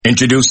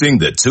Introducing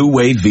the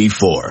Two-Way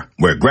V4,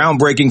 where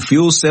groundbreaking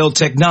fuel cell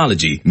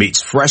technology meets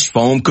fresh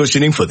foam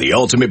cushioning for the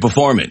ultimate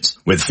performance.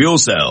 With fuel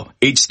cell,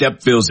 each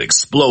step feels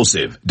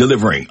explosive,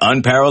 delivering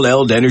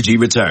unparalleled energy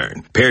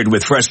return. Paired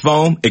with fresh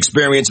foam,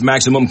 experience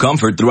maximum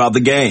comfort throughout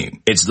the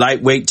game. Its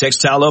lightweight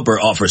textile upper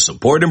offers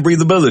support and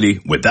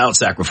breathability without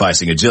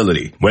sacrificing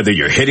agility. Whether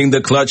you're hitting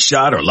the clutch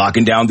shot or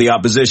locking down the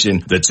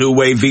opposition, the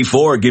Two-Way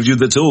V4 gives you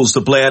the tools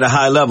to play at a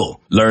high level.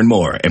 Learn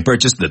more and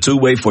purchase the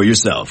Two-Way for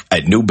yourself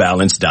at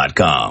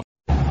newbalance.com.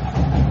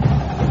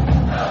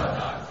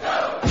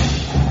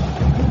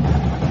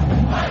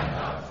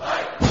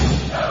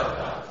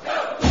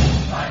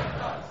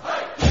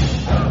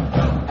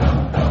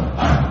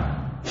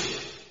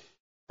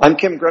 I'm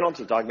Kim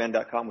Reynolds of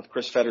Dogman.com with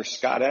Chris Fetter,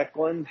 Scott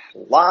Eklund,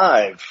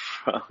 live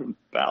from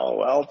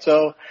Palo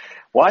Alto.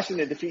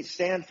 Washington defeats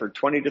Stanford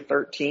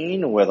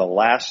 20-13 with a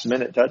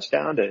last-minute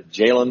touchdown to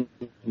Jalen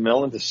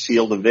Millen to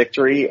seal the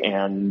victory,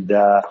 and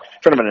in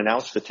front of an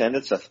announced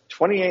attendance of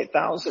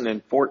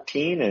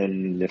 28,014.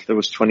 And if there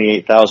was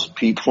 28,000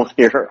 people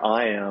here,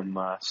 I am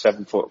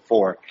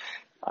 7'4".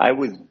 I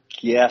would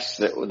guess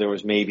that there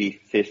was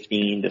maybe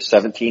 15 to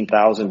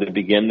 17,000 to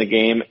begin the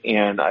game,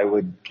 and I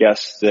would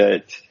guess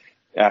that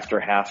after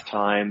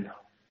halftime,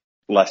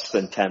 less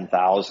than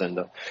 10,000.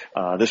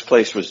 This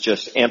place was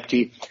just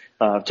empty.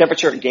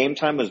 Temperature at game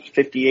time was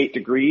 58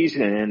 degrees,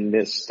 and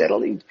it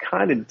steadily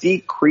kind of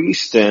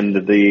decreased, and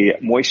the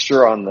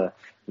moisture on the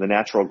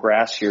natural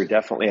grass here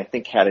definitely, I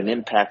think, had an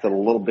impact of a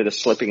little bit of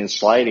slipping and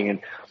sliding.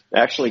 And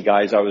actually,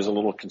 guys, I was a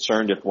little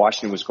concerned if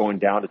Washington was going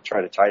down to try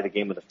to tie the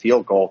game with a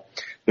field goal.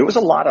 There was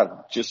a lot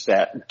of just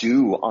that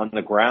dew on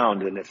the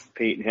ground, and if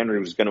Peyton Henry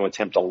was going to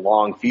attempt a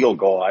long field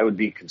goal, I would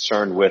be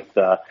concerned with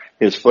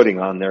his footing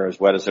on there, as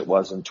wet as it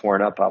was and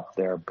torn up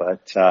there.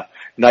 But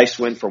nice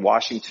win for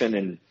Washington.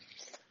 And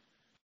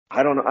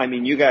I don't know, I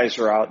mean, you guys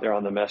are out there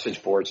on the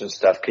message boards and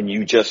stuff. Can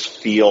you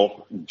just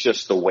feel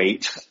just the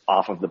weight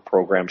off of the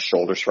program's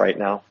shoulders right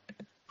now?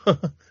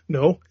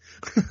 No,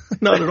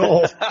 not at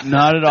all.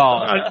 Not at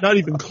all. Not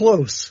even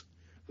close.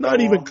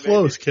 Not even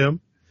close, Kim.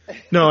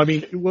 No, I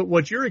mean,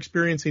 what you're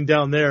experiencing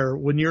down there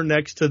when you're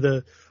next to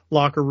the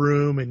locker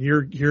room and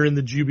you're hearing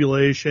the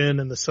jubilation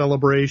and the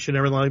celebration,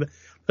 everything like that,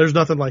 there's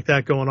nothing like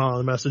that going on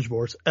the message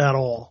boards at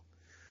all.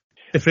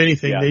 If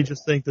anything, They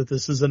just think that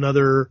this is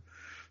another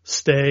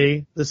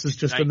stay. This is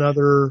just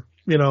another,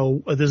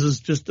 this is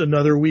just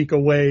another week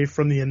away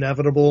from the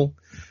inevitable.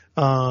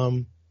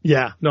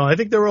 I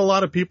think there were a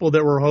lot of people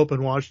that were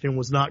hoping Washington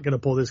was not going to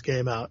pull this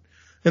game out.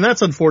 And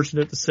that's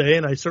unfortunate to say,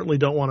 and I certainly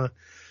don't want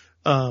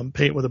to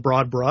paint with a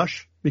broad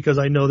brush, because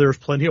I know there's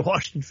plenty of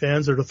Washington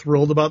fans that are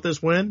thrilled about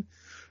this win.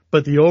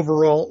 But the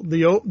overall,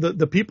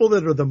 the people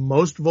that are the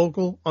most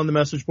vocal on the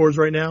message boards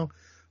right now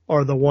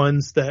are the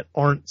ones that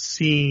aren't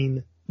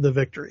seeing the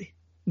victory.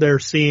 They're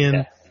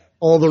seeing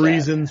all the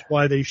reasons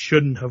why they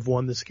shouldn't have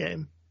won this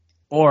game.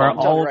 Or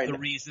all of the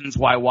reasons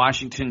why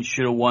Washington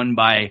should have won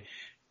by,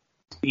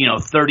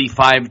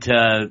 35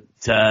 to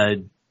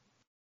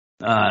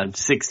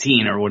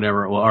 16 or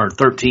whatever, or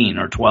 13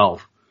 or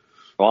 12.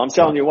 Well, I'm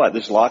telling you what,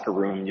 this locker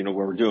room, where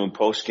we're doing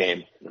post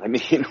game, I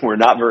mean, we're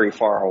not very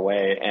far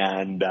away,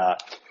 and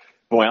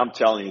boy, I'm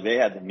telling you, they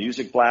had the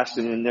music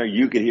blasting in there.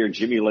 You could hear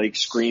Jimmy Lake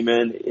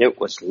screaming. It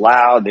was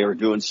loud. They were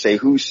doing Say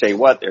Who, Say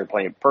What. They were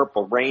playing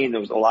Purple Rain.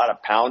 There was a lot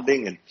of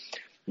pounding, and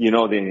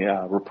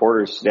the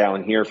reporters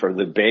down here for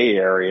the Bay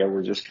Area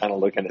were just kind of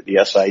looking at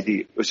the SID.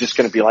 It was just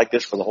going to be like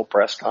this for the whole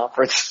press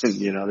conference, and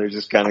they're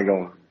just kind of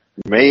going,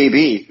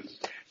 maybe.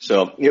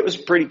 So it was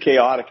a pretty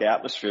chaotic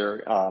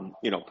atmosphere,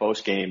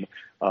 post game.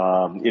 These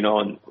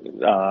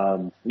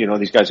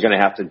guys are going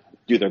to have to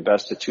do their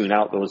best to tune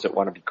out those that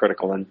want to be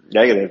critical and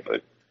negative.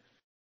 But,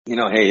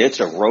 hey, it's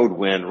a road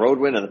win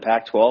in the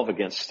Pac-12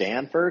 against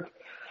Stanford.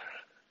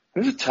 It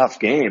was a tough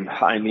game.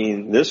 I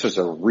mean, this was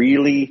a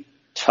really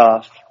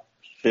tough,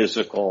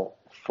 physical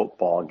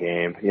football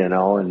game,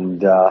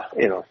 and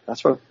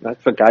that's what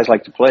guys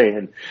like to play.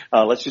 And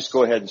let's just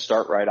go ahead and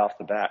start right off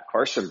the bat.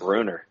 Carson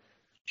Bruner.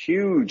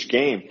 Huge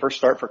game. First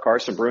start for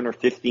Carson Bruner,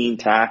 15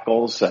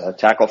 tackles,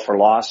 tackle for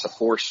loss, a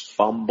forced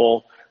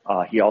fumble.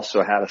 He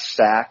also had a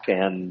sack,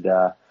 and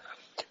it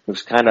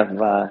was kind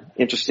of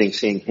interesting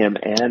seeing him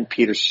and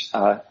Peter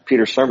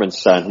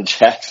Sermon's son,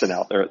 Jackson,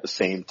 out there at the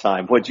same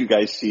time. What did you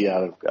guys see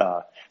out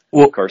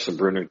of Carson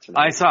Bruner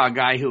tonight? I saw a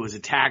guy who was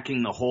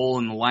attacking the hole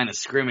in the line of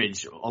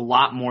scrimmage a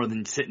lot more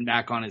than sitting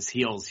back on his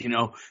heels.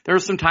 There were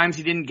some times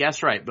he didn't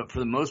guess right, but for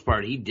the most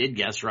part, he did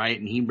guess right,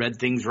 and he read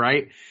things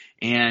right.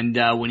 And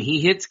when he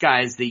hits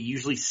guys, they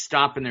usually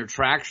stop in their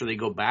tracks or they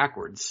go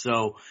backwards.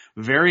 So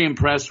very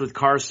impressed with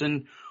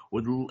Carson.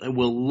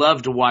 Will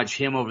love to watch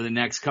him over the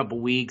next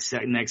couple weeks,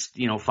 next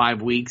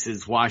 5 weeks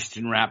as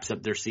Washington wraps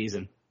up their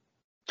season.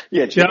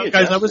 Yeah,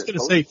 guys, I was going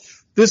to say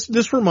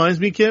this reminds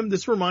me, Kim.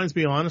 This reminds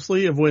me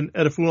honestly of when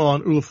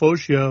Edifula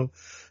Ulufosio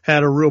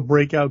had a real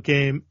breakout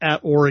game at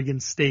Oregon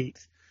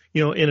State.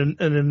 In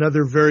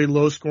another very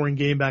low scoring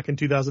game back in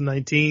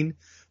 2019.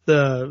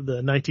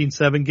 The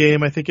 19-7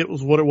 game, I think it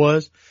was what it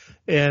was.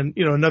 And,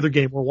 another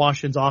game where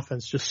Washington's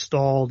offense just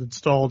stalled. And,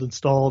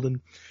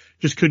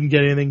 just couldn't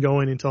get anything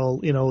going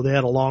until, they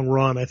had a long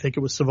run. I think it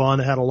was Savon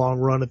that had a long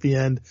run at the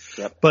end.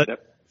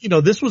 But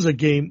this was a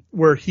game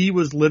where he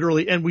was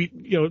literally, and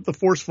the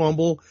forced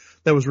fumble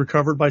that was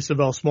recovered by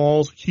Savell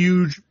Smalls,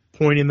 huge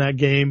point in that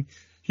game,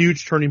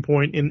 huge turning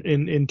point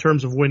in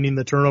terms of winning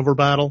the turnover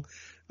battle.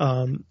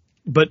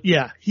 But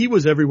yeah, he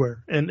was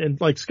everywhere.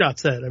 And like Scott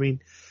said, I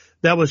mean,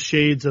 that was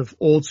shades of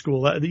old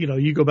school.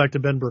 You go back to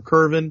Ben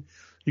Burkervin,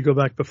 you go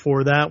back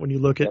before that when you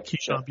look at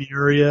Keyshawn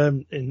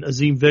Bieria and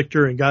Azim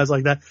Victor and guys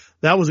like that.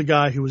 That was a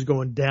guy who was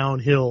going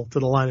downhill to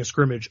the line of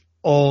scrimmage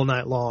all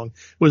night long.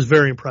 It was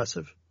very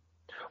impressive.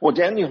 Well,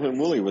 Daniel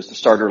Humuli was the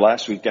starter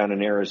last week down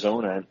in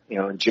Arizona,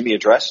 and Jimmy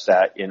addressed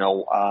that,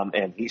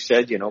 and he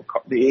said, in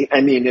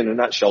a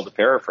nutshell, to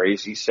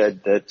paraphrase, he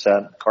said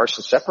that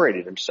Carson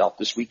separated himself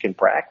this week in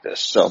practice.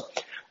 So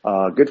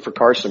good for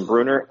Carson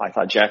Bruner. I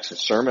thought Jackson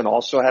Sermon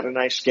also had a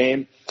nice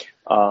game.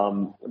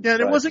 And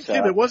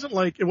it wasn't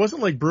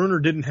like Bruner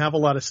didn't have a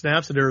lot of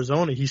snaps at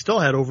Arizona. He still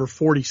had over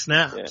 40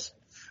 snaps. Yeah.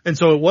 And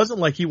so it wasn't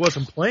like he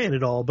wasn't playing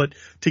at all. But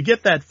to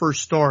get that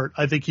first start,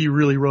 I think he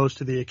really rose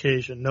to the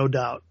occasion, no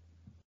doubt.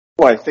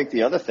 Well, I think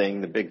the other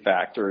thing, the big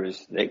factor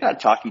is they got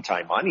Taki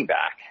Taimani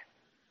back.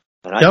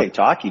 And I think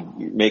Taki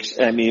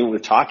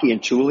with Taki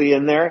and Tuli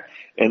in there,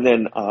 and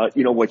then,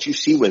 what you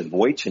see with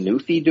Voit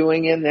Tanufi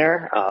doing in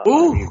there.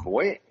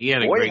 He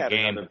had a great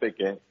game. Another big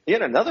game. He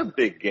had another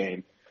big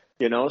game,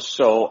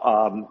 Tuatele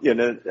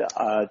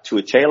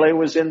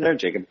was in there,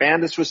 Jacob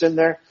Bandis was in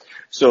there.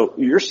 So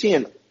you're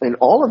seeing in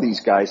all of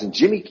these guys, and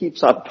Jimmy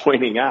keeps on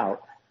pointing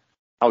out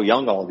how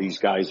young all these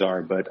guys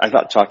are, but I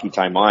thought Taki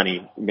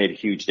Taimani made a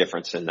huge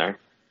difference in there.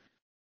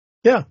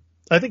 Yeah,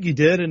 I think he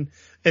did. And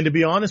to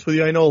be honest with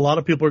you, I know a lot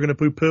of people are going to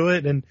poo-poo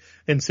it and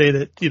say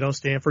that,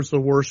 Stanford's the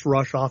worst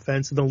rush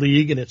offense in the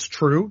league, and it's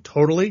true,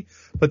 totally.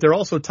 But they're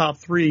also top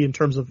 3 in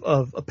terms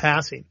of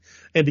passing.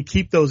 And to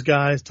keep those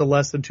guys to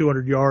less than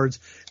 200 yards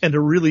and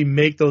to really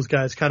make those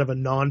guys kind of a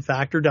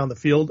non-factor down the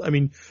field. I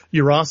mean,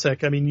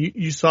 Jurasek,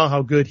 you saw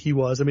how good he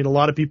was. I mean, a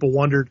lot of people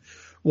wondered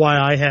why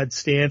I had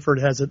Stanford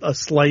has a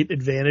slight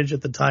advantage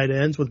at the tight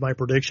ends with my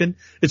prediction.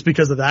 It's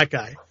because of that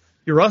guy.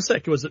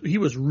 Jurasek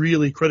was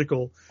really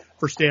critical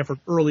for Stanford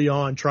early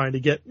on, trying to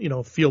get,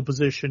 field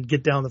position,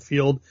 get down the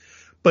field.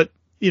 But,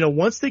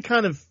 once they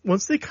kind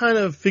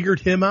of figured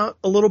him out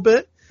a little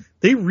bit,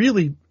 they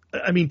really,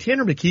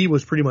 Tanner McKee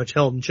was pretty much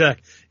held in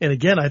check. And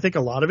again, I think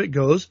a lot of it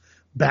goes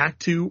back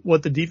to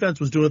what the defense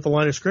was doing at the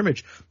line of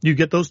scrimmage. You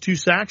get those 2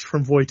 sacks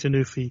from Voit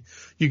Tanufi.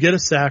 You get a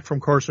sack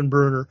from Carson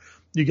Bruner.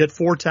 You get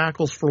 4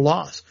 tackles for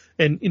loss.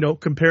 And,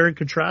 compare and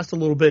contrast a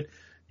little bit,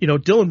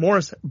 Dylan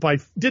Morris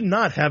did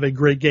not have a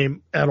great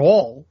game at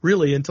all,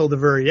 really, until the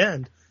very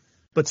end.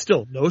 But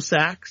still, no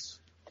sacks,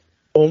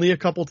 only a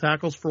couple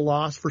tackles for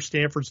loss for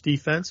Stanford's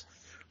defense.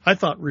 I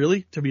thought,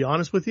 really, to be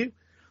honest with you,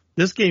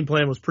 this game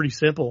plan was pretty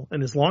simple.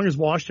 And as long as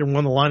Washington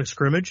won the line of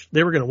scrimmage,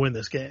 they were going to win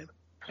this game.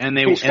 And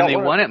they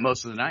won it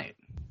most of the night.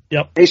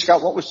 Yep. Hey,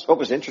 Scott, what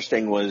was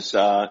interesting was,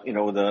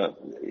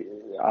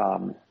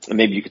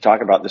 maybe you could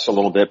talk about this a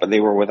little bit, but they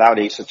were without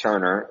Asa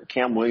Turner.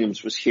 Cam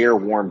Williams was here,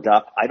 warmed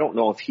up. I don't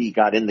know if he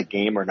got in the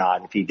game or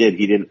not. If he did,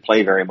 he didn't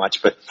play very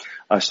much, but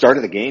start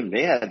of the game,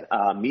 they had,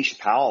 Mish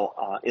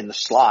Powell, in the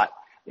slot.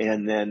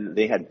 And then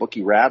they had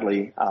Bookie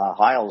Radley,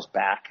 Hiles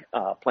back,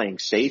 playing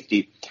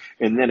safety.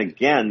 And then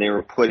again, they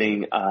were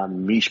putting,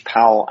 Mish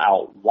Powell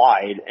out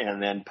wide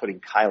and then putting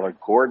Kyler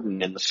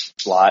Gordon in the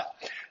slot.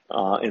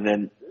 And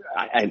then,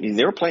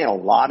 they were playing a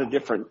lot of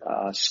different,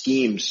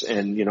 schemes.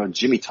 And,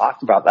 Jimmy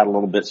talked about that a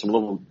little bit, some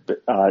little,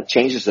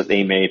 changes that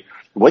they made.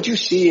 What'd you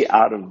see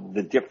out of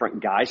the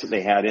different guys that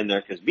they had in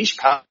there? Cause Mish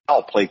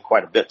Powell played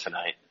quite a bit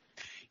tonight.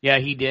 Yeah,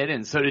 he did,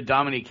 and so did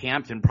Dominique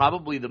Hampton.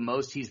 Probably the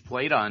most he's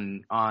played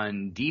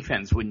on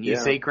defense, wouldn't you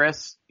say,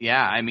 Chris?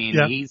 Yeah,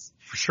 he's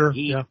for sure.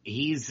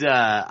 He's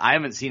I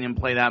haven't seen him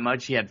play that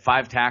much. He had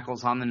 5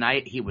 tackles on the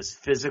night. He was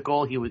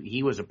physical.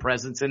 He was a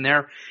presence in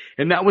there,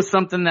 and that was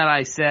something that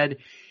I said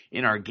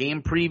in our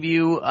game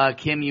preview,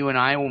 Kim, you and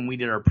I, when we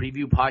did our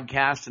preview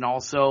podcast, and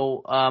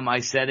also I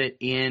said it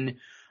in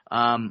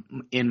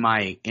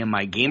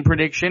my game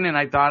prediction, and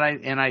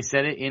I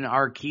said it in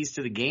our keys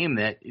to the game,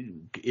 that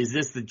is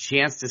this the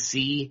chance to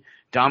see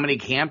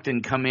Dominique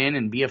Hampton come in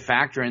and be a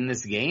factor in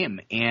this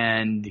game?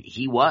 And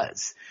he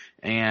was.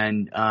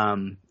 And,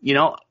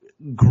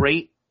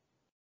 great,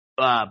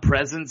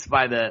 presence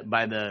by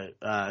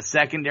the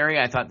secondary.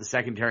 I thought the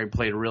secondary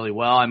played really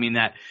well.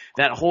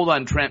 That hold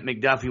on Trent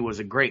McDuffie was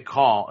a great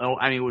call.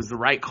 It was the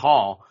right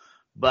call,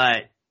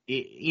 but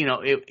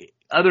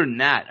other than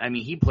that,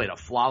 he played a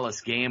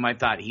flawless game. I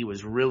thought he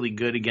was really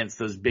good against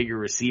those bigger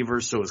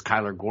receivers. So was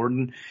Kyler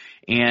Gordon.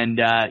 And,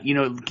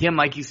 Kim,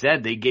 like you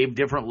said, they gave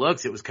different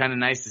looks. It was kind of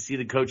nice to see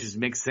the coaches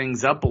mix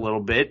things up a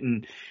little bit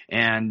and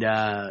kind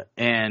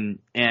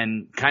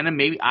of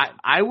maybe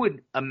I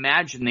would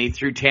imagine they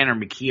threw Tanner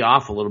McKee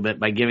off a little bit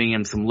by giving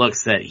him some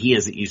looks that he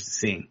isn't used to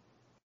seeing.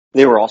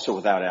 They were also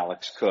without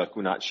Alex Cook.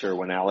 We're not sure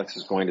when Alex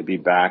is going to be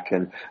back.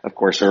 And of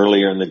course,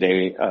 earlier in the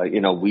day,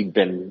 we'd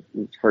been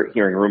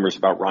hearing rumors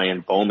about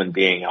Ryan Bowman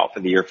being out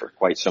for the year for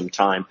quite some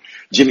time.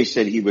 Jimmy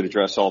said he would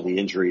address all the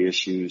injury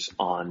issues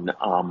on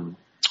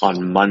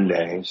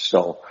Monday.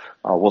 So,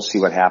 we'll see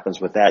what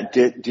happens with that.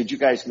 Did you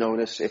guys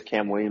notice if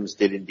Cam Williams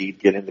did indeed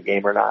get in the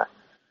game or not?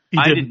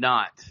 I did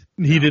not.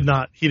 He did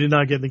not. He did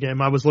not get in the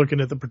game. I was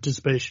looking at the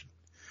participation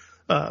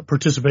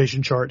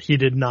chart. He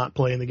did not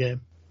play in the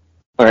game.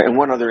 All right, and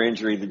one other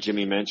injury that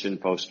Jimmy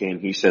mentioned post-game,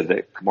 he said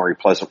that Kamari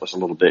Pleasant was a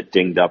little bit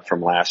dinged up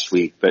from last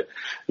week. But,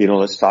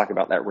 let's talk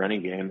about that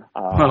running game.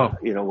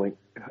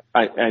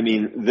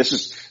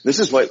 This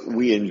is what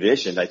we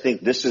envisioned. I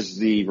think this is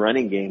the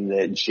running game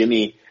that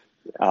Jimmy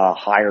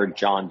hired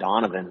John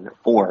Donovan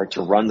for,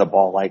 to run the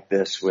ball like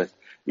this with,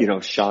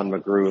 Sean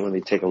McGrew. Let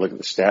me take a look at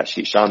the stat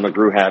sheet. Sean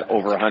McGrew had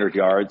over 100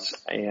 yards.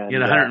 And he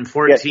had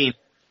 114.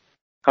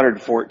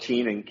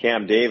 114, and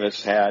Cam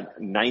Davis had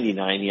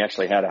 99. He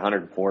actually had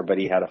 104, but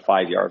he had a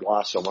 5-yard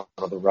loss on one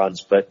of the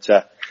runs. But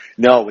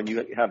no, when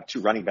you have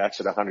two running backs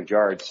at 100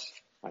 yards,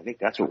 I think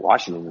that's what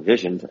Washington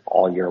envisioned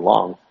all year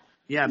long.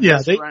 I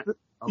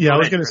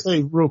was going to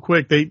say real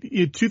quick,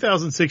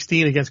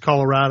 2016 against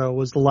Colorado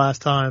was the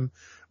last time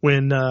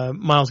when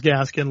Myles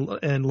Gaskin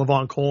and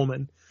Levon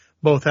Coleman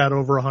both had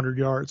over 100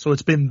 yards. So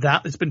it's been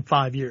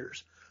 5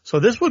 years. So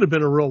this would have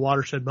been a real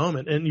watershed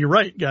moment. And you're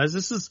right, guys.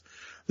 This is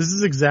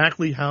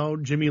exactly how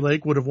Jimmy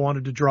Lake would have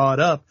wanted to draw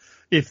it up.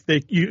 If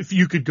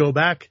you could go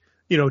back,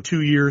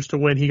 2 years to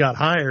when he got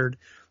hired,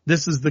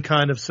 this is the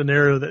kind of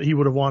scenario that he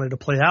would have wanted to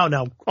play out.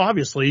 Now,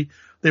 obviously,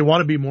 they want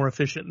to be more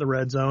efficient in the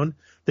red zone.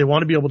 They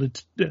want to be able to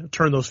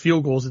turn those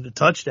field goals into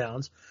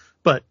touchdowns.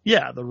 But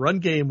yeah, the run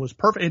game was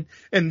perfect.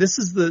 And this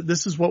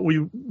is what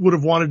we would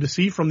have wanted to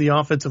see from the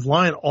offensive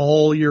line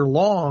all year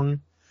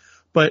long.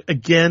 But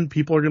again,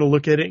 people are going to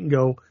look at it and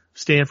go,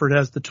 Stanford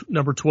has the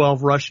number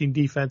 12 rushing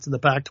defense in the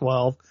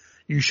Pac-12.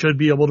 You should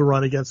be able to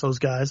run against those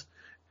guys.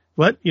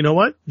 But you know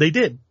what? They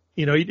did.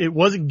 It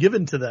wasn't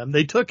given to them.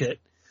 They took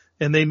it,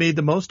 and they made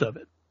the most of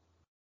it.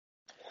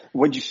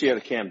 What did you see out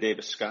of Cam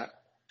Davis, Scott?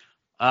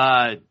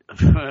 Guy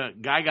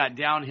got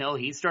downhill.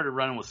 He started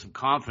running with some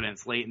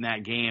confidence late in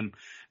that game.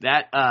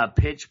 That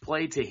pitch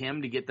play to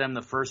him to get them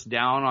the first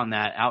down on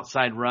that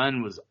outside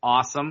run was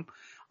awesome.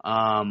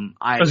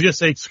 I was going to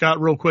say,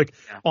 Scott, real quick,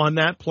 on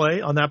that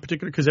play, on that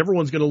particular, because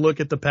everyone's going to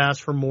look at the pass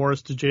from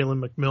Morris to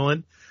Jalen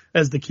McMillan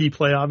as the key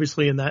play,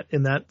 obviously, in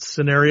that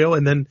scenario.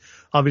 And then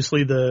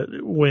obviously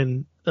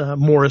when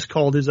Morris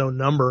called his own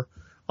number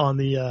on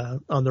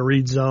the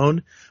read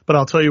zone. But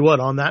I'll tell you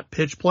what, on that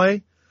pitch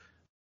play,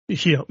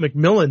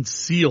 McMillan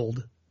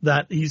sealed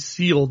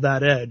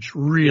that edge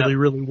really,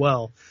 really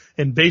well,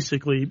 and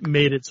basically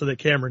made it so that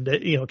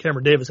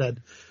Cameron Davis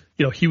had,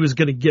 he was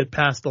going to get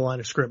past the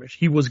line of scrimmage.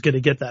 He was going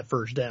to get that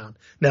first down.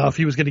 Now, if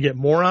he was going to get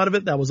more out of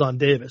it, that was on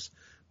Davis.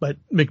 But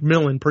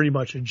McMillan pretty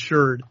much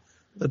ensured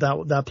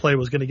that play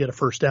was going to get a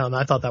first down.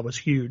 I thought that was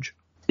huge.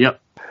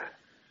 Yep.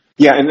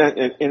 Yeah, and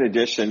in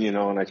addition,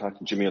 and I talked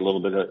to Jimmy a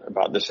little bit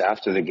about this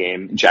after the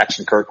game.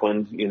 Jackson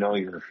Kirkland,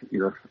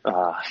 your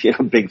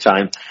big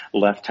time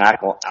left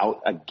tackle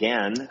out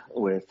again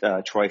with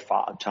Troy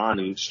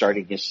Fautanu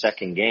starting his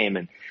second game,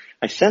 and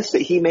I sense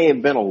that he may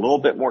have been a little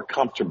bit more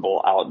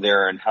comfortable out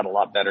there and had a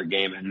lot better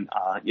game and,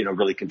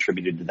 really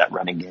contributed to that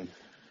running game.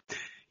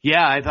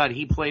 Yeah, I thought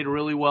he played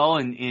really well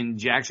in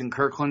Jackson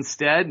Kirkland's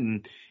stead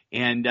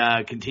and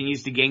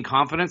continues to gain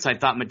confidence. I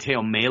thought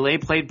Mateo Mele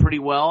played pretty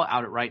well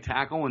out at right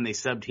tackle when they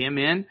subbed him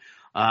in.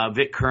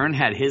 Vic Kern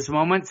had his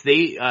moments.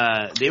 They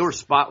were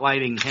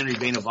spotlighting Henry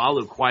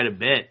Bainivalu quite a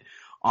bit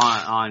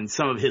on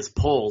some of his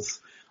pulls.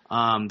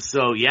 I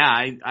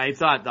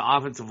thought the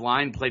offensive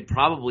line played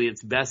probably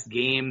its best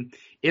game,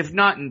 if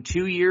not in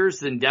 2 years,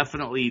 then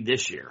definitely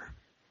this year.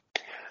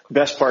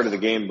 Best part of the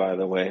game, by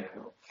the way,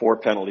 4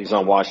 penalties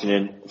on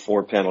Washington,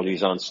 4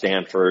 penalties on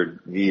Stanford.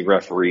 The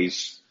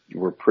referees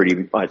were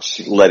pretty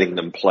much letting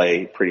them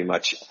play pretty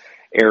much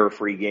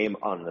error-free game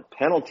on the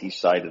penalty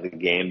side of the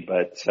game,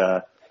 but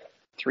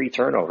 3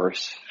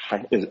 turnovers. I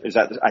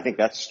think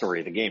that's the story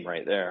of the game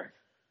right there.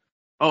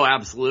 Oh,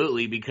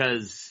 absolutely,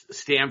 because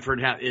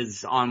Stanford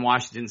is on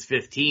Washington's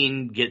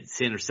 15,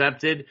 gets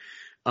intercepted.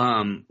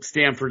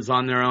 Stanford's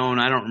on their own.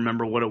 I don't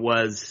remember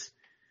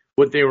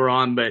what they were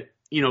on, but,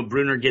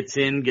 Bruner gets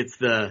in, gets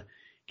the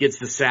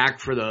sack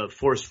for the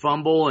forced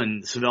fumble,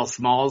 and Savell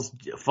Smalls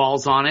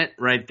falls on it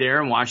right there,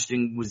 and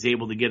Washington was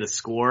able to get a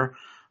score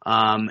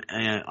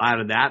out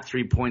of that,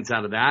 3 points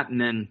out of that,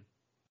 and then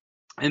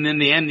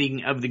the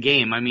ending of the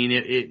game. I mean,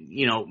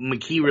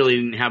 McKee really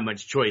didn't have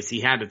much choice.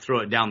 He had to throw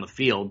it down the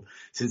field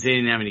since they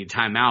didn't have any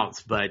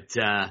timeouts. But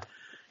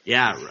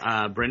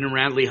Brendan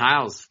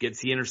Radley-Hiles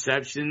gets the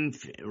interception,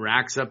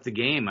 racks up the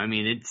game. I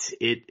mean,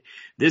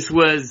 this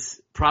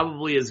was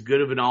probably as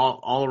good of an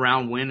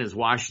all-around win as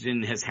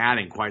Washington has had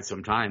in quite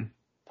some time.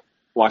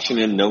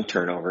 Washington, no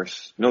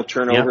turnovers. No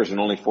turnovers and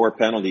only 4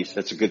 penalties.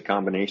 That's a good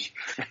combination.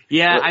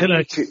 Yeah,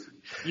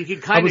 you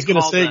could kind of. I was going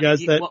to say,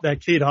 guys, that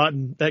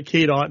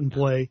Cade Otton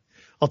play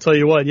I'll tell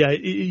you what,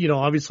 yeah,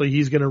 obviously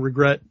he's going to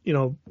regret,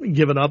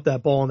 giving up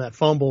that ball and that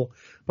fumble,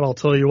 but I'll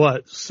tell you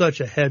what,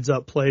 such a heads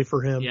up play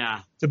for him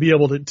to be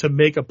able to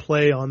make a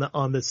play on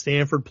the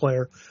Stanford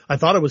player. I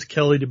thought it was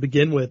Kelly to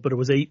begin with, but it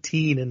was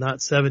 18 and not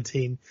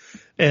 17.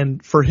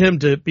 And for him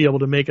to be able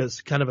to make a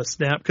kind of a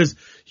snap, cause,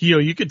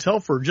 you could tell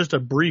for just a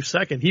brief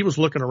second, he was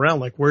looking around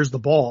like, where's the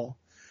ball?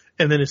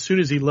 And then as soon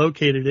as he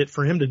located it,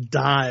 for him to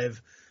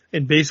dive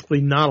and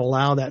basically not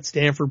allow that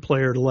Stanford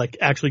player to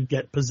actually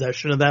get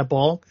possession of that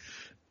ball.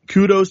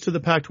 Kudos to the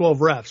Pac-12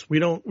 refs. We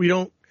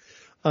don't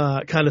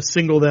kind of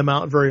single them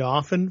out very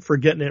often for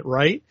getting it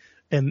right.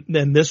 And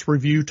then this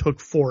review took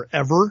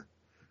forever,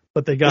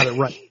 but they got it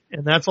right.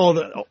 And that's all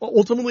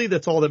ultimately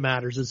that's all that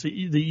matters is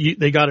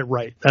they got it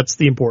right. That's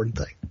the important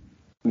thing.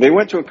 They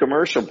went to a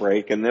commercial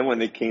break, and then when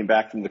they came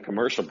back from the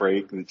commercial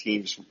break, the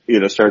teams,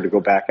 started to go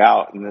back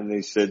out, and then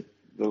they said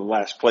the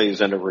last play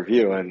is under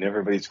review, and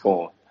everybody's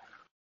going,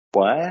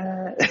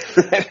 what?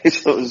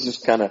 So it was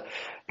just kind of,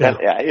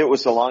 it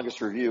was the longest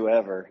review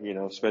ever,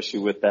 especially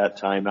with that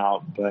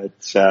timeout.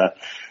 But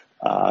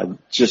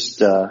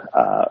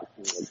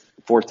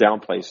fourth down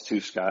plays too,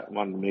 Scott.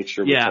 Wanted to make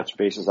sure we touch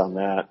bases on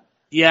that.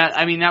 Yeah,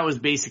 I mean, that was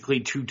basically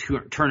two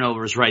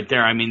turnovers right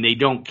there. I mean, they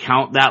don't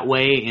count that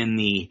way in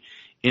the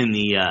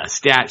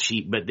stat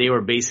sheet, but they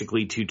were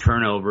basically two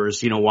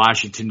turnovers.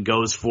 Washington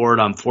goes for it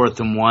on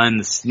 4th and 1,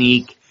 the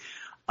sneak.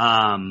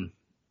 And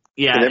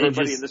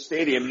everybody in the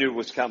stadium knew it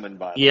was coming,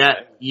 by the way. Yeah,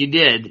 you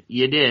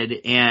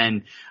did.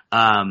 And,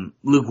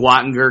 Luke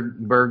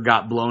Wattenberg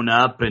got blown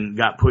up and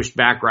got pushed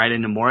back right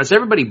into Morris.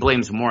 Everybody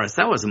blames Morris.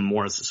 That wasn't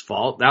Morris's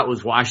fault. That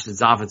was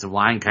Washington's offensive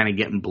line kind of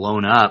getting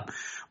blown up.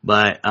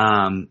 But,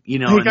 Hey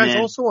guys,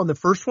 also on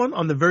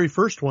the very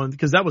first one,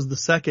 because that was the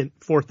second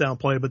 4th down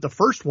play, but the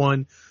first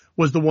one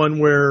was the one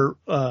where,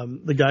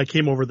 the guy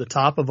came over the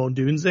top of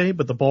Ondunze,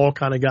 but the ball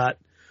kind of got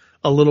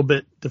a little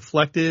bit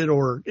deflected,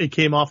 or it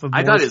came off of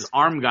Morris. I thought his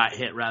arm got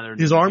hit rather than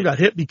his arm got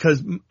hit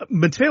because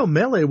Mateo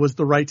Mele was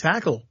the right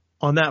tackle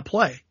on that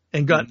play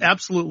and got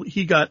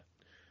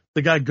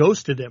the guy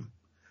ghosted him.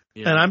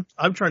 Yeah. And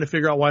I'm trying to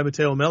figure out why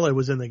Mateo Mele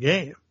was in the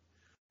game.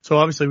 So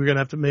obviously we're going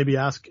to have to maybe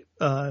ask,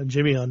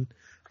 Jimmy on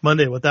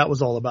Monday what that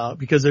was all about,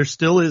 because there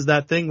still is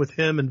that thing with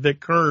him and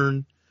Vic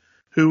Kern,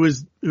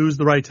 who's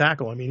the right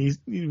tackle. I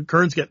mean,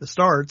 Kern's getting the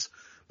starts,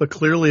 but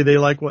clearly they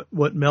like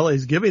what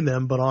Mele's giving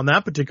them. But on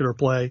that particular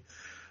play,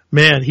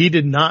 man, he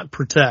did not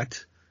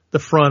protect the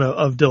front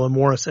of Dylan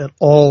Morris at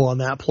all on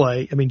that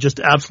play. I mean, just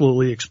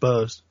absolutely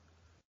exposed.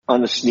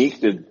 On the sneak,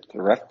 did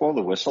the ref blow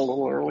the whistle a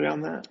little early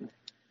on that?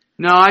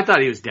 No, I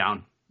thought he was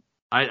down.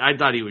 I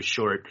thought he was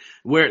short.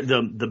 Where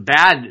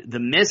the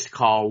missed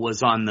call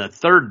was on the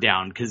 3rd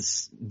down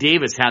because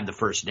Davis had the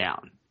 1st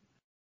down.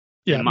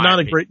 Yeah,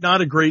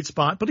 not a great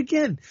spot. But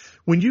again,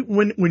 when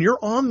you're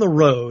on the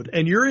road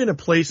and you're in a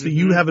place that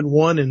you haven't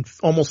won in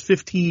almost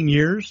 15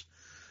 years,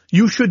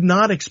 you should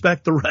not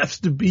expect the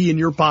refs to be in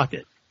your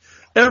pocket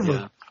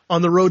ever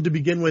on the road to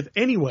begin with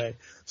anyway.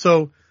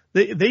 So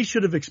they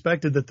should have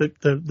expected that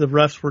the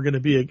refs were going to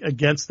be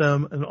against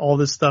them and all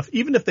this stuff,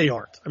 even if they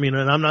aren't. I mean,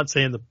 and I'm not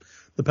saying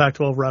the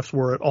Pac-12 refs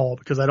were at all,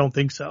 because I don't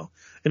think so.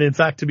 And in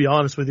fact, to be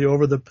honest with you,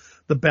 over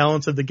the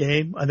balance of the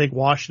game, I think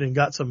Washington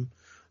got some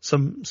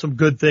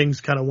good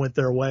things kind of went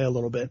their way a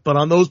little bit. But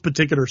on those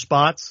particular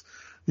spots,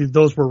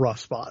 those were rough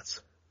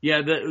spots.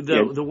 Yeah,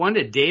 the one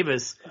to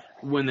Davis,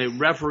 when the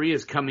referee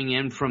is coming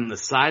in from the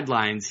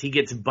sidelines, he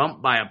gets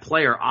bumped by a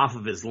player off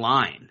of his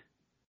line.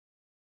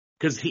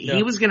 Because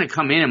he was going to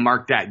come in and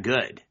mark that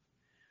good.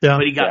 Yeah.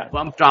 But he got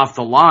bumped off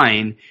the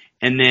line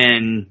and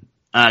then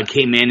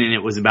came in and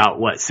it was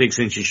about, 6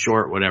 inches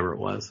short, whatever it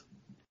was.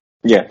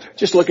 Yeah,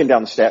 just looking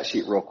down the stat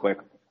sheet real quick.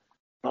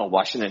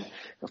 Washington,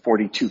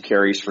 42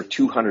 carries for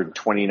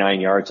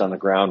 229 yards on the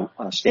ground.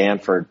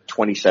 Stanford,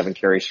 27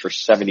 carries for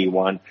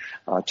 71.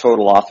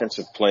 Total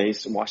offensive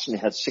plays.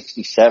 Washington had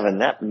 67.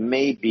 That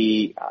may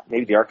be,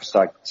 maybe the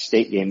Arkansas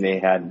State game they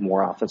had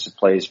more offensive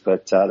plays,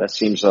 but that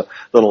seems a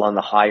little on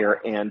the higher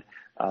end.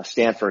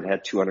 Stanford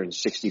had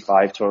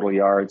 265 total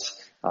yards.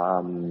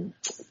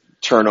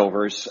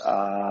 Turnovers,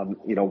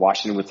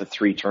 Washington with the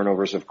 3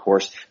 turnovers, of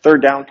course.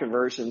 3rd down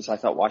conversions, I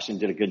thought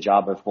Washington did a good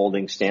job of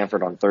holding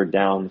Stanford on 3rd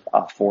down,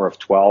 4 of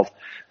 12.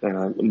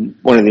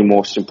 One of the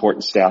most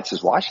important stats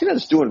is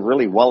Washington's doing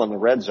really well in the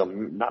red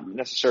zone, not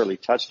necessarily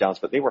touchdowns,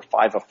 but they were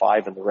 5 of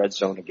 5 in the red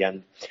zone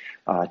again,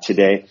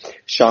 today.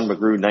 Sean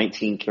McGrew,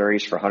 19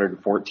 carries for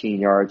 114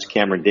 yards.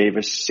 Cameron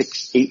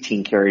Davis,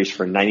 18 carries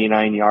for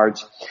 99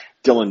 yards.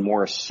 Dylan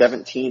Morris,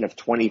 17 of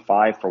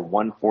 25 for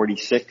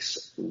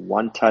 146,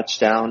 1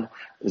 touchdown,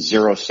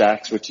 0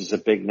 sacks, which is a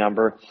big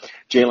number.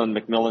 Jalen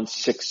McMillan,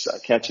 6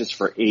 catches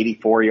for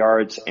 84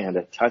 yards and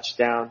a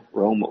touchdown.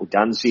 Rome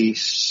Odunze,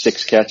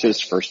 6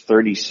 catches for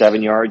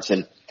 37 yards.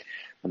 And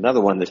another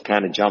one that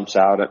kind of jumps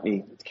out at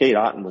me, Cade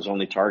Otton was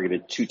only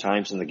targeted 2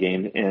 times in the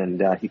game, and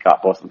he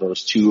got both of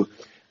those 2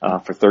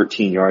 for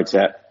 13 yards.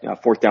 That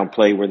 4th down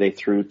play where they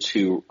threw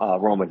to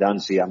Rome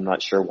Odunze, I'm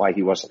not sure why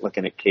he wasn't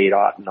looking at Cade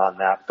Otton on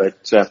that.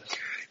 But,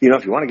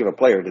 if you want to give a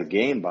player to the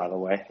game, by the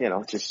way,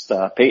 just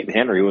Peyton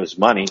Henry was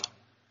money.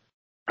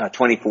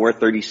 24,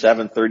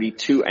 37,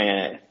 32,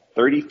 and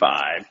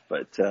 35,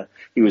 but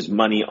he was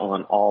money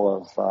on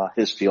all of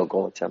his field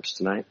goal attempts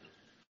tonight.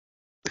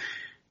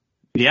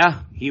 Yeah,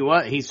 he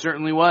was. He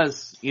certainly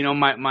was. You know,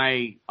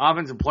 my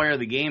offensive player of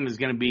the game is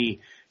going to be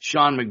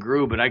Sean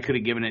McGrew, but I could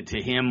have given it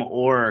to him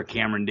or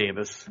Cameron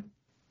Davis.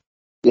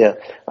 Yeah,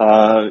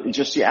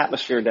 just the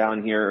atmosphere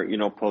down here, you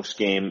know, post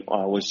game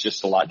was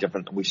just a lot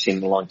different than we've seen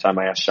in a long time.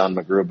 I asked Sean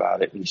McGrew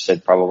about it, and he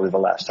said probably the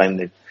last time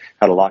they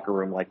had a locker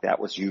room like that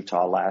was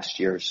Utah last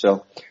year.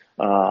 So,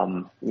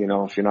 you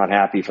know, if you're not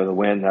happy for the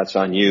win, that's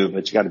on you,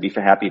 but you got to be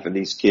happy for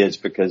these kids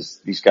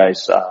because these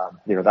guys,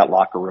 you know, that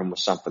locker room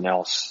was something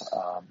else,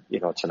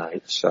 you know,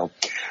 tonight. So,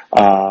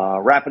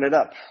 wrapping it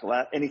up.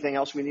 Anything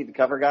else we need to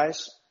cover,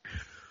 guys?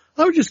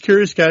 I was just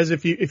curious, guys,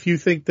 if you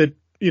think that,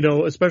 you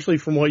know, especially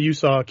from what you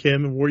saw,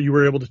 Kim, and where you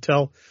were able to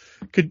tell,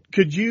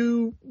 could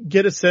you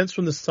get a sense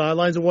from the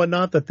sidelines and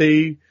whatnot that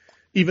they,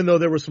 even though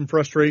there were some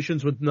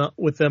frustrations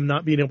with them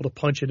not being able to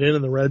punch it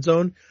in the red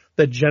zone,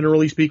 that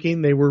generally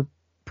speaking they were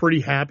pretty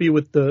happy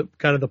with the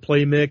kind of the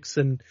play mix,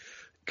 and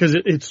because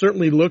it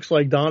certainly looks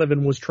like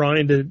Donovan was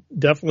trying to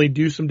definitely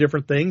do some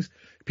different things.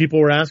 People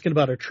were asking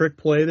about a trick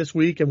play this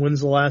week, and when's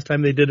the last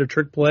time they did a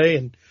trick play?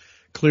 And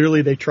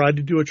clearly they tried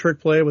to do a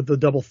trick play with the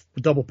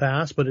double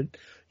pass, but it,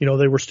 you know,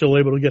 they were still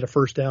able to get a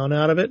first down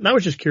out of it. And I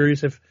was just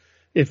curious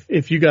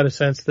if you got a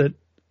sense that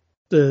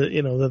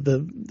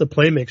the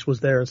play mix was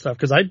there and stuff,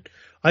 because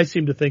I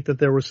seem to think that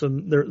there were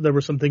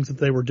some things that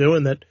they were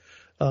doing that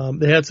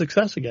they had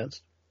success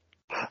against.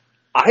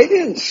 I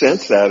didn't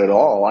sense that at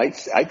all. I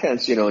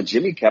sensed, you know,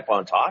 Jimmy kept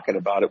on talking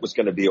about it was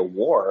going to be a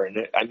war, and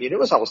it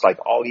was almost like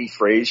Ollie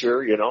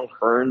Frazier, you know,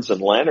 Hearns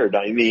and Leonard.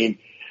 I mean,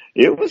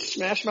 it was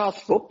smash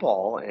mouth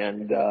football,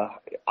 and I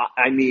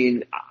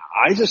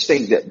just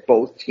think that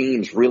both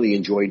teams really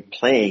enjoyed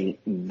playing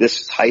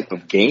this type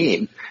of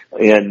game,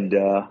 and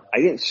I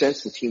didn't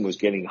sense the team was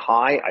getting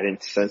high. I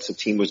didn't sense the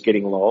team was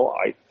getting low.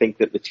 I think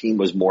that the team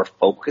was more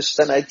focused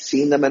than I'd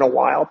seen them in a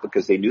while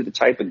because they knew the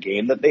type of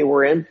game that they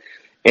were in,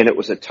 and it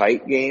was a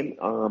tight game.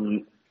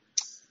 And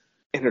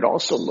it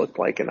also looked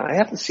like, and I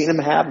haven't seen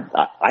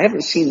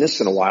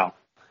this in a while.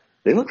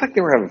 They looked like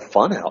they were having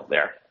fun out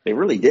there. They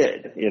really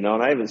did, you know,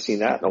 and I haven't seen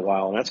that in a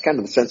while. And that's kind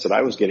of the sense that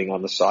I was getting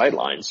on the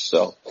sidelines.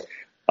 So,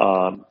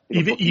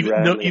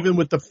 even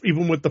with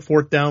the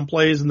fourth down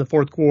plays in the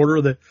fourth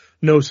quarter,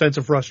 no sense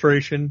of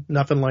frustration,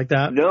 nothing like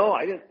that. No,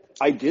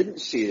 I didn't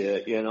see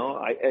it, you know,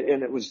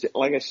 and it was,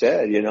 like I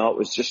said, you know, it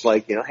was just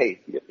like, you know, hey,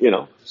 you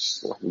know,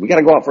 we got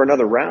to go out for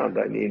another round.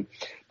 I mean,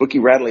 Bookie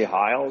Radley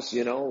Hiles,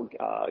 you know,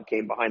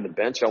 came behind the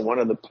bench on one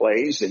of the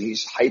plays and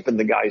he's hyping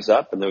the guys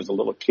up, and there was a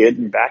little kid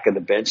in back of the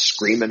bench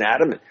screaming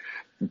at him, and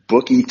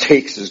Bookie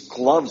takes his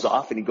gloves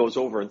off and he goes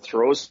over and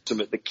throws them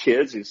at the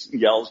kids. He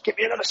yells, "Give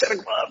me another set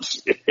of gloves,"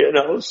 you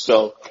know,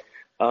 so,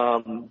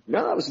 no,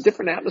 it was a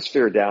different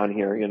atmosphere down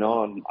here, you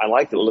know, and I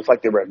liked it. It looked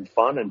like they were having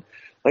fun. And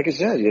like I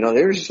said, you know,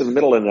 they were just in the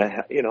middle in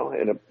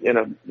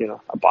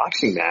a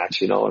boxing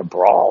match, you know, in a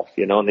brawl,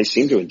 you know, and they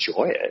seemed to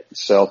enjoy it.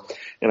 So,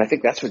 and I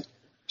think that's what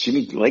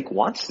Jimmy Lake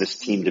wants this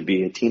team to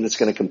be, a team that's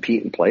going to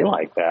compete and play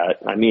like that.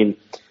 I mean,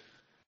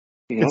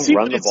 you know,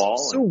 run the ball.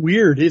 It's so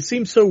weird. It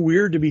seems so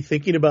weird to be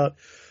thinking about,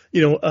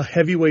 you know, a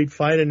heavyweight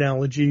fight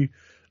analogy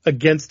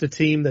against a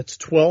team that's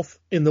 12th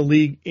in the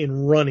league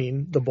in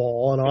running the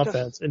ball on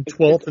offense and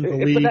 12th in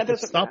the league in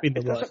stopping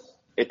the run.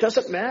 It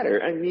doesn't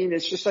matter. I mean,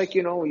 it's just like,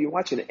 you know, you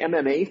watch an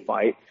MMA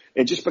fight,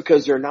 and just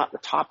because they're not the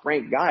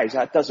top-ranked guys,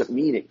 that doesn't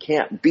mean it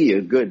can't be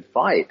a good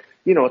fight.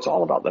 You know, it's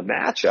all about the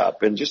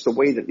matchup and just the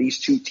way that these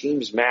two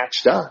teams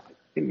matched up.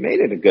 It made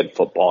it a good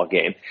football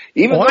game,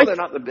 even though they're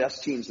not the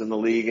best teams in the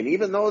league, and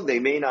even though they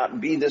may not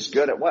be this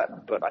good at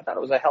but I thought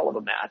it was a hell of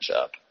a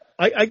matchup.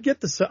 I get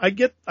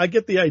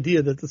the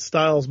idea that the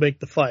styles make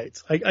the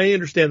fights. I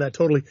understand that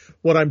totally.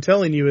 What I'm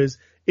telling you is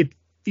it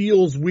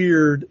feels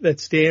weird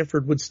that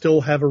Stanford would still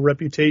have a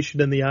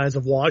reputation in the eyes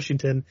of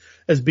Washington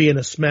as being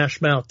a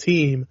smash mouth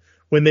team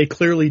when they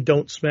clearly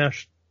don't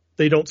smash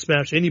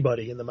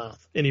anybody in the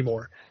mouth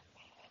anymore.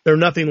 They're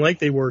nothing like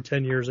they were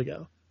 10 years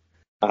ago.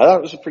 I thought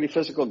it was a pretty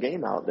physical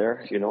game out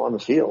there, you know, on the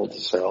field.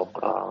 So,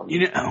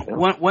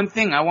 one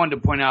thing I wanted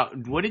to point out,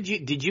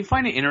 did you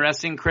find it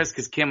interesting, Chris?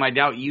 Because Kim, I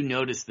doubt you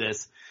noticed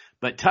this,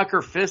 but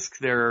Tucker Fisk,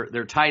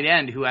 their tight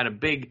end, who had a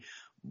big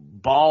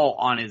ball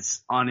on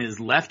his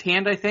left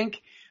hand, I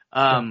think,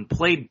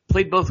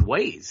 played both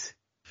ways.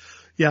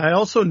 Yeah, I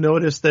also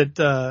noticed that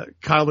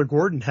Kyler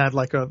Gordon had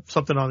like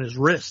something on his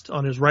wrist,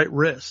 on his right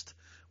wrist,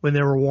 when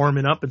they were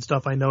warming up and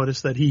stuff. I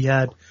noticed that he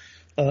had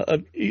a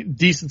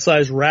decent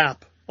sized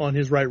wrap on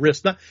his right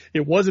wrist.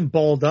 It wasn't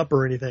balled up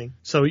or anything.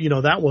 So, you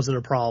know, that wasn't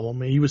a problem.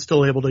 He was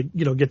still able to,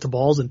 you know, get to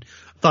balls, and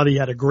thought he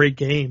had a great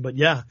game. But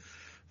yeah,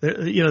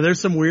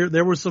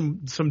 there was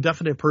some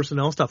definite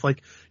personnel stuff.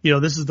 Like, you know,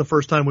 this is the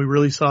first time we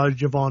really saw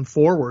Javon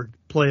Forward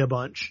play a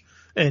bunch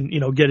and, you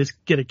know, get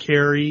a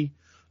carry,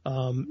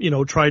 you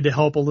know, tried to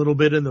help a little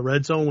bit in the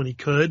red zone when he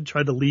could,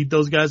 tried to lead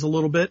those guys a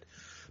little bit.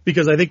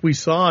 because I think we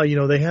saw,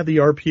 they had the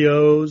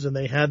RPOs and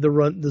they had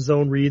the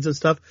zone reads and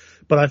stuff,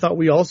 but I thought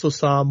we also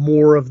saw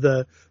more of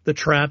the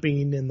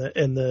trapping and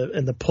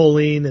the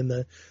pulling and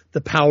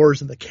the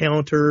powers and the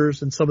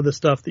counters and some of the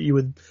stuff that you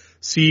would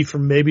see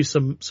from maybe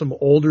some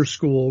older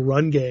school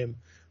run game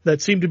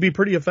that seemed to be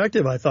pretty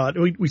effective. I thought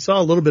we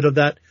saw a little bit of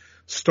that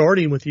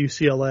starting with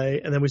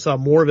UCLA, and then we saw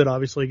more of it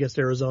obviously against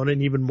Arizona,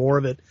 and even more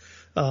of it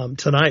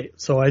tonight.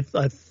 So I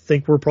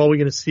think we're probably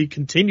going to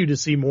continue to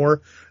see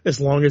more as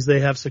long as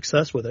they have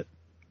success with it.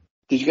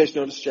 Did you guys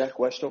notice Jack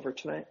Westover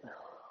tonight?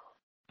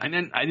 I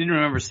didn't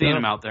remember seeing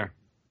him out there.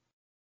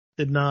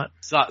 Did not.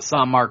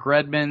 Saw Mark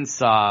Redmond,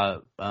 saw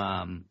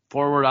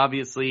forward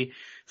obviously,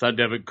 saw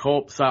Devin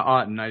Culp, saw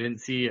Otten. I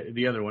didn't see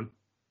the other one.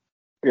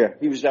 Yeah,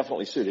 he was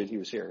definitely suited. He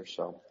was here,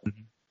 so.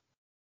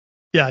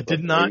 Yeah,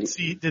 did not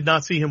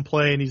see him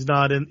play, and he's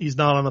not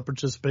on the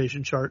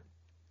participation chart.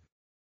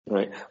 All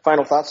right.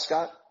 Final thoughts,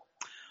 Scott?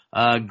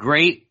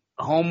 Great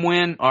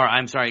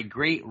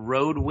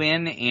road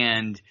win,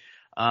 and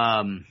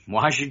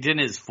Washington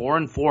is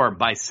 4-4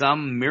 by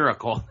some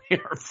miracle. They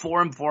are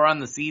 4-4 on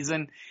the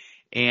season,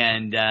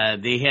 and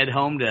they head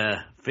home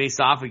to face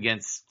off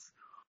against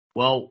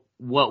what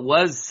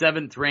was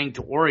 7th ranked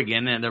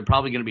Oregon, and they're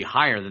probably going to be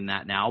higher than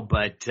that now.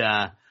 But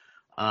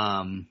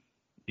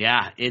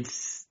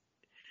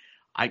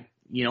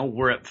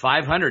we're at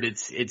 500.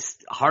 It's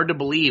hard to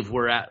believe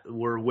we're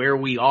where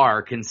we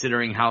are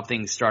considering how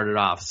things started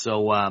off.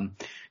 So,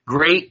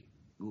 great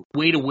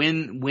way to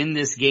win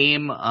this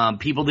game.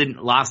 People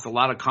lost a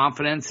lot of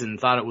confidence and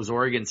thought it was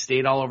Oregon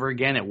State all over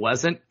again. It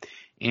wasn't.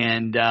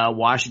 And,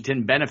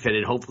 Washington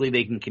benefited. Hopefully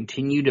they can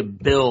continue to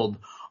build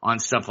on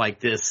stuff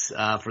like this,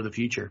 for the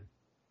future.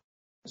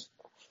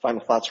 Final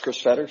thoughts, Chris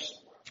Fetters?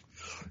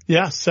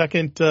 Yeah.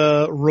 Second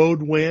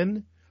road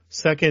win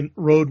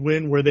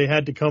where they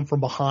had to come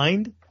from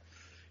behind.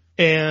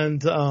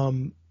 And,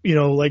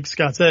 like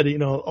Scott said,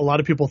 a lot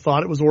of people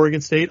thought it was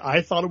Oregon State.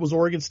 I thought it was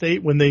Oregon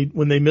State when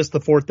they missed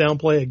the 4th down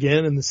play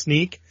again in the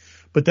sneak,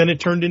 but then it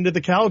turned into the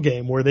Cal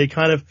game where they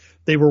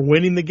were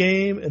winning the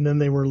game, and then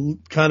they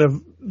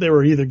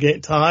were either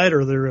getting tied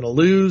or they were going to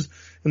lose,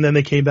 and then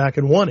they came back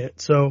and won it.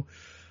 So,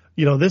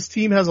 this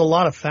team has a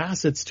lot of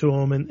facets to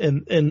them,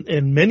 and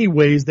in many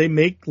ways they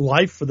make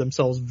life for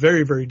themselves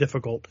very, very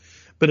difficult.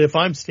 But if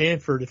I'm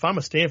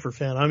a Stanford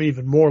fan, I'm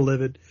even more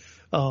livid,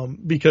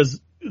 because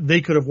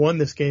they could have won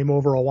this game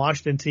over a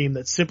Washington team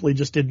that simply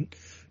just didn't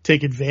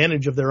take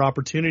advantage of their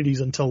opportunities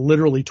until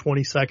literally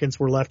 20 seconds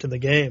were left in the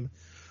game.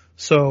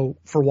 So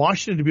for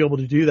Washington to be able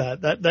to do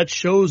that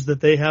shows that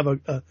they have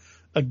a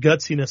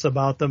gutsiness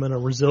about them and a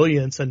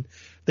resilience, and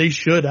they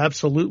should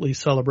absolutely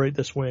celebrate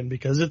this win,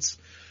 because it's,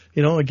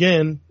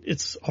 again,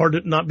 it's hard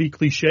to not be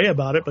cliche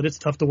about it, but it's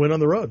tough to win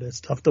on the road.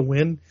 It's tough to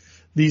win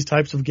these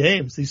types of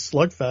games, these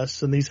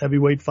slugfests and these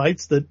heavyweight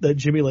fights that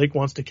Jimmy Lake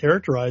wants to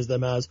characterize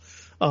them as.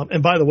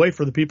 And by the way,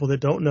 for the people that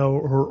don't know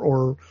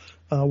or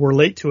were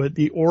late to it,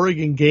 the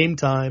Oregon game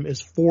time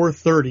is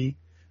 4:30,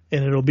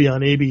 and it'll be on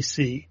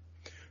ABC.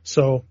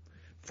 So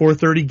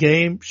 4:30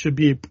 game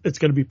it's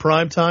going to be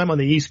prime time on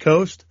the East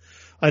Coast.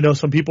 I know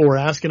some people were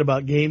asking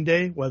about game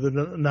day, whether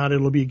or not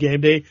it'll be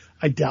game day.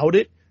 I doubt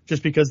it,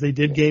 just because they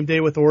did game day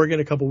with Oregon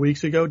a couple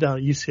weeks ago down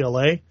at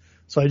UCLA.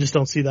 So I just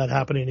don't see that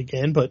happening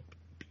again, but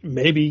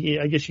maybe.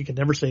 I guess you can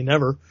never say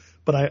never,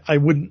 but I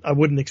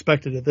wouldn't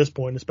expect it at this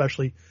point,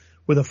 especially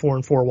with a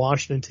 4-4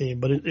 Washington team.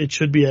 But it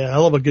should be a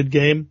hell of a good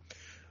game.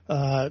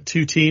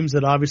 Two teams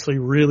that obviously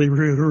really,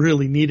 really,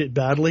 really need it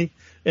badly,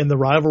 and the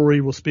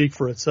rivalry will speak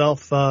for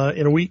itself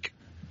in a week.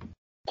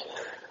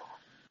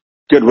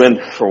 Good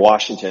win for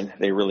Washington.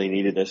 They really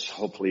needed this.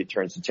 Hopefully it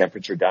turns the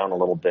temperature down a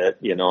little bit,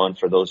 and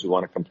for those who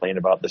want to complain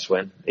about this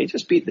win, they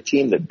just beat the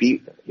team that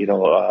beat,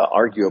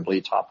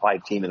 arguably top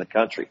 5 team in the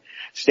country.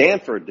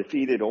 Stanford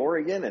defeated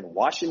Oregon, and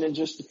Washington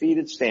just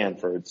defeated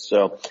Stanford.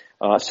 So,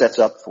 sets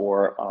up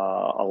for,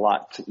 a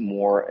lot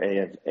more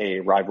a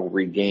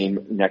rivalry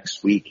game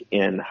next week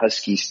in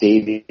Husky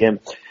Stadium.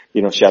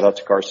 Shout out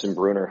to Carson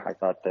Bruner. I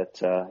thought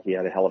that, he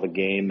had a hell of a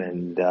game,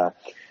 and,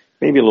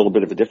 maybe a little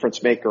bit of a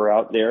difference maker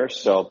out there.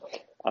 So,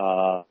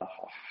 I'm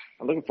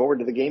looking forward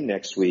to the game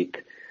next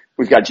week.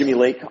 We've got Jimmy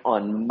Lake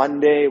on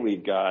Monday.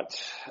 We've got,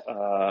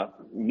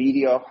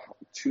 media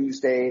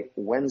Tuesday,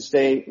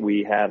 Wednesday.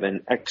 We have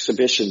an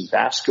exhibition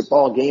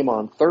basketball game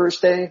on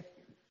Thursday.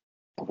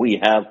 We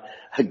have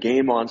a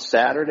game on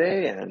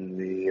Saturday, and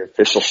the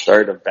official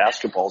start of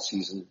basketball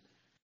season.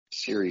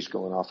 Series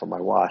going off on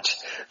my watch.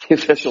 The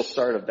official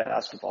start of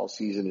basketball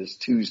season is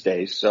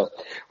Tuesday. So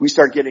we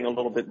start getting a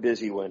little bit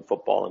busy when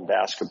football and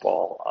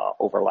basketball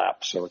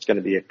overlap. So it's going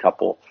to be a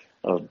couple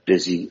of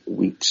busy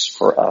weeks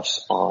for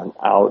us on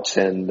out.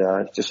 And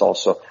just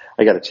also,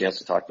 I got a chance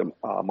to talk to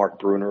Mark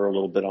Bruner a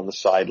little bit on the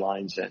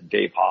sidelines, and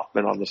Dave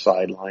Hoffman on the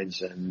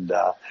sidelines. And,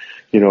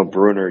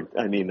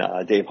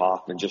 Dave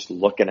Hoffman just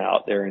looking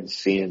out there and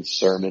seeing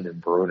Sermon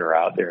and Bruner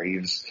out there. He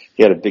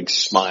had a big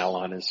smile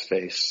on his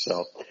face.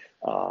 So,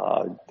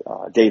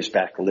 Dave's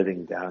back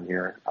living down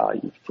here.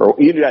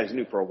 You guys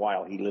knew for a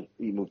while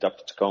he moved up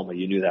to Tacoma.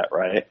 You knew that,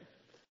 right?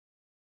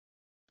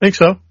 I think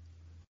so.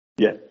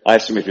 Yeah, I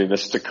asked him if he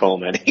missed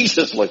Tacoma, and he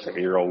just looked at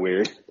me real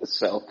weird.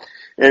 So,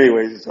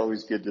 anyways, it's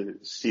always good to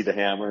see the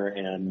Hammer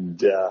and,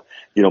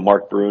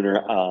 Mark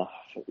Bruner.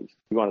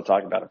 You want to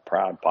talk about a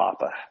proud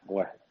papa.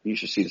 Boy, you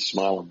should see the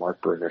smile on Mark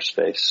Bruner's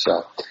face.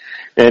 So,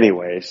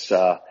 anyways,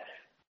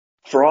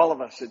 for all of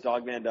us at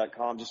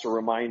dogman.com, just a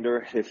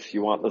reminder, if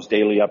you want those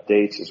daily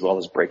updates as well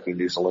as breaking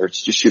news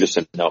alerts, just shoot us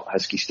a note,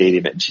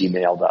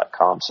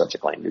 huskystadium@gmail.com,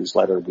 subject line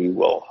newsletter. We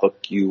will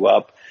hook you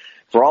up.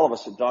 For all of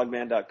us at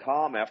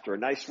dogman.com, after a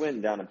nice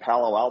win down in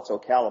Palo Alto,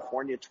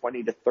 California,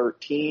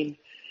 20-13,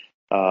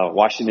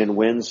 Washington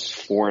wins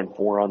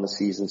 4-4 on the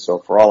season. So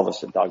for all of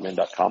us at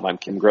dogman.com, I'm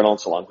Kim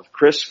Grinolds along with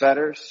Chris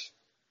Fetters,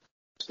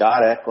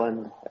 Scott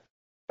Eklund.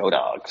 Go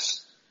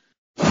Dogs.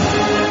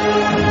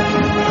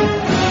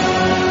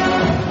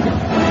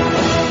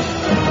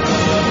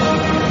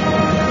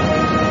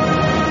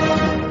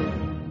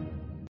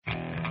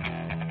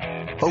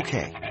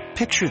 Okay,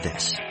 picture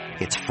this.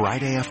 It's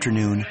Friday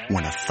afternoon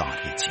when a thought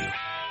hits you.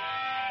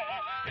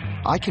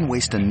 I can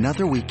waste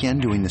another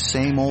weekend doing the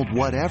same old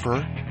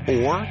whatever,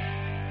 or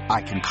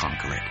I can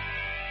conquer it.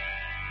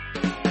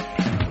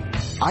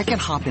 I can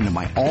hop into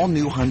my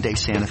all-new Hyundai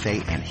Santa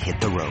Fe and hit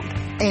the road.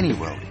 Any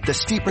road. The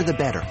steeper the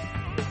better.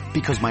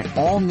 Because my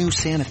all-new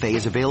Santa Fe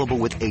is available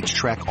with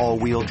H-Track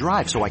all-wheel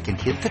drive, so I can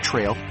hit the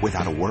trail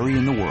without a worry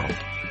in the world.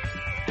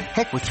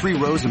 Heck, with 3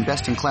 rows and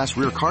best-in-class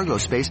rear cargo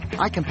space,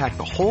 I can pack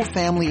the whole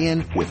family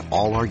in with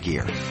all our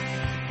gear.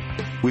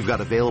 We've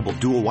got available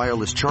dual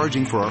wireless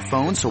charging for our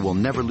phones, so we'll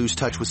never lose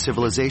touch with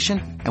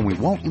civilization, and we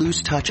won't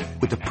lose touch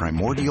with the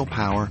primordial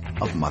power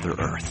of Mother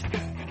Earth.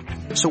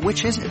 So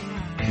which is it?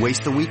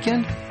 Waste the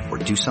weekend or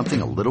do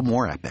something a little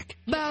more epic?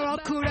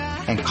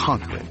 And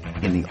conquer it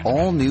in the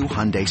all-new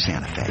Hyundai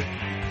Santa Fe.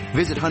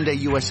 Visit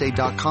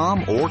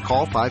HyundaiUSA.com or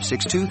call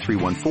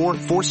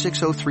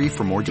 562-314-4603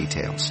 for more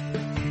details.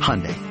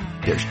 Hyundai,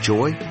 there's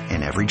joy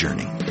in every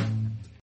journey.